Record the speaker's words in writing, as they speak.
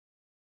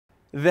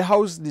The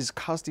House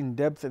discussed in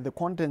depth the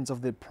contents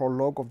of the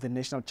prologue of the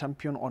national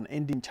champion on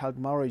ending child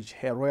marriage,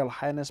 Her Royal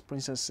Highness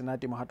Princess Senate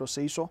Mahato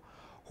Seiso,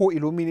 who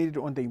illuminated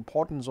on the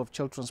importance of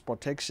children's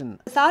protection.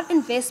 Without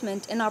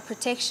investment in our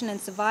protection and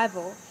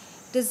survival,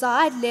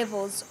 desired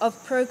levels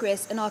of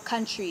progress in our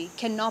country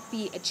cannot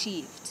be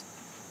achieved.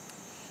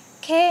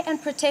 Care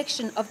and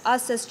protection of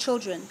us as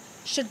children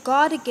should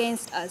guard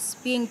against us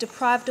being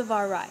deprived of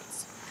our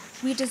rights.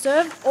 We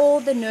deserve all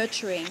the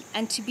nurturing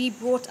and to be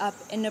brought up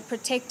in a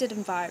protected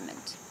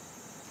environment.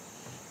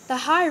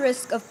 The high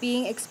risk of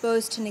being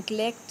exposed to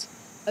neglect,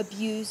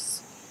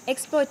 abuse,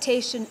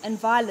 exploitation, and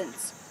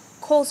violence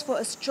calls for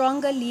a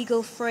stronger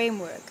legal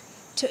framework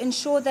to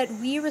ensure that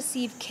we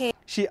receive care.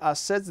 She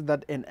asserts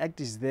that an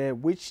act is there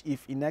which,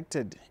 if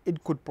enacted,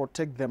 it could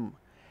protect them.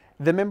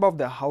 The member of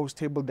the House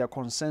tabled their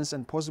concerns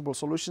and possible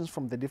solutions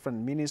from the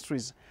different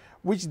ministries,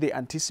 which they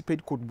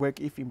anticipate could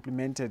work if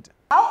implemented.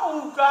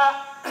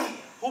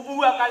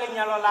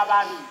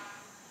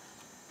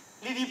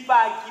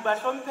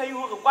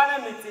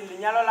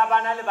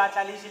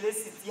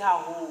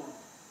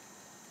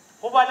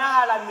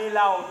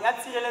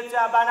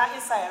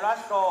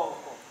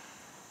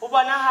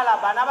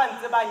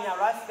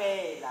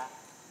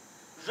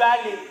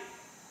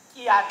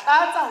 Ke a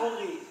tlatsa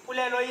hore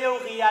polelo eo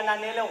re ya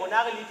nanele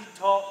rona re le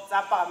ditho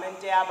tsa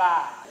parlamente ya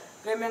bana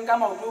re meng ka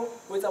maoto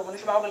ho etsa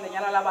bonnete ba hore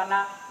lenyalo la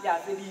bana le a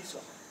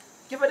fediswa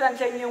ke feta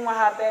ntleng e nngwe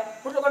hape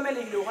ho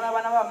hlokomelehile hore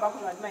bana ba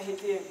kgona di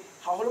mahetleng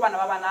haholo bana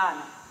ba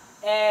banana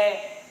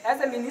as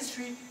a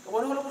ministry re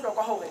bone ho le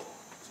bohlokwa hore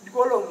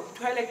dikolong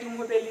toileting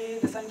ho be le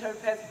the sanitary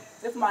pads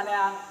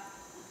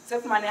tse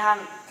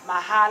fumanehang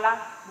mahala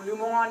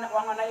molemong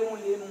wa ngwana e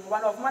mong le e mong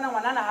hobane wa fumana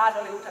ngwanana ha a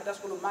jwale ho thata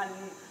sekolong mane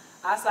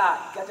asa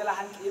ikatela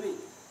hantle ebe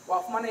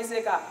wa fumana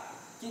iseka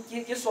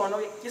ke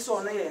sono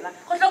yena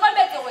go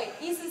hlokometse hore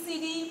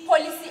ECCD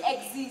policy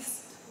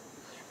exists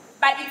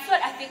but it's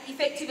not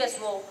effective as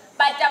well.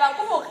 But taba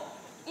ke hore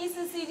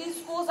ECCD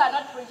schools are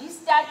not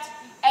registered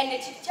and the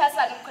teachers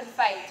are not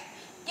qualified.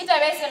 Ke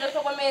taba e se re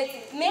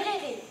hlokometse mme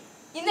re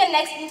in the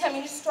next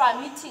interministerial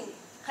meeting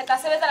re tla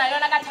sebetsana le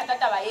yona ka thata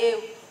taba eo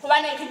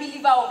hobane re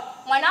believe hore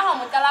ngwana ha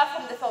mo tala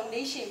from the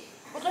foundation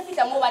o tlo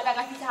fihla mo batla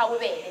ka fihla ha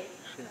bobebe.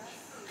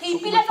 He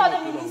appealed for the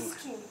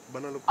Ministry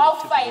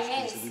of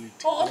Finance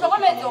for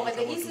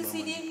the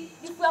ECCD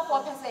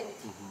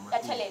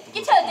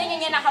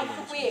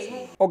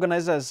 4%.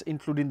 Organizers,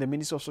 including the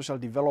Minister of Social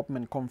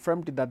Development,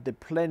 confirmed that the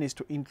plan is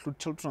to include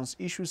children's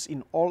issues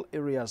in all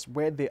areas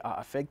where they are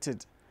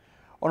affected.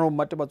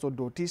 Honorable Matebatso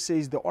Doti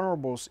says the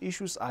Honorable's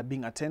issues are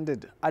being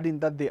attended, adding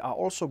that they are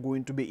also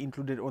going to be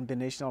included on the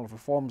national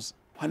reforms.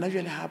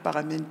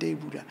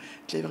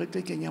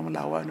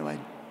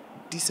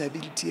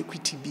 Disability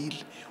Equity Bill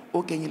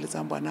o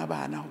kenyeletsang bana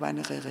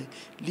hobane re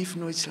leave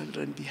no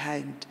children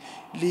behind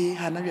le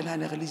hana jwale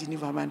hane re le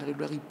Geneva man re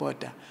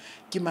reporta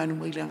ke mane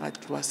mo ileng ga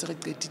tloa se re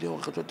qetile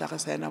hore re tlo tla ga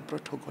sign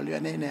protocol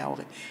yona ena ya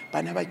hore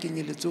bana ba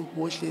kenyeletse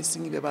hohle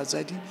seng be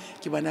batswadi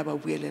ke bana ba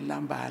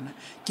buelellang bana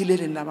ke le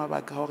leng la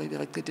mabaka hore be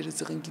re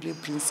qeteletse re nkile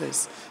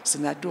princess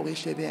senato gore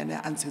hlebe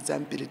yana a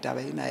ntshetsang pele taba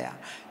ena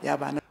ya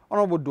bana.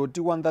 Honorable Doti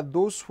warned that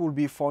those who will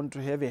be found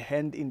to have a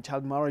hand in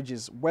child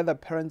marriages, whether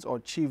parents or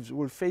chiefs,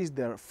 will face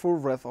the full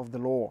wrath of the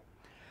law.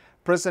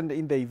 Present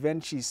in the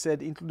event, she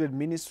said, included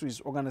ministries,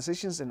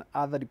 organizations and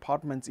other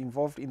departments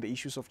involved in the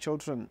issues of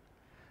children.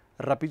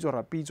 Rapizo,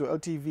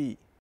 LTV.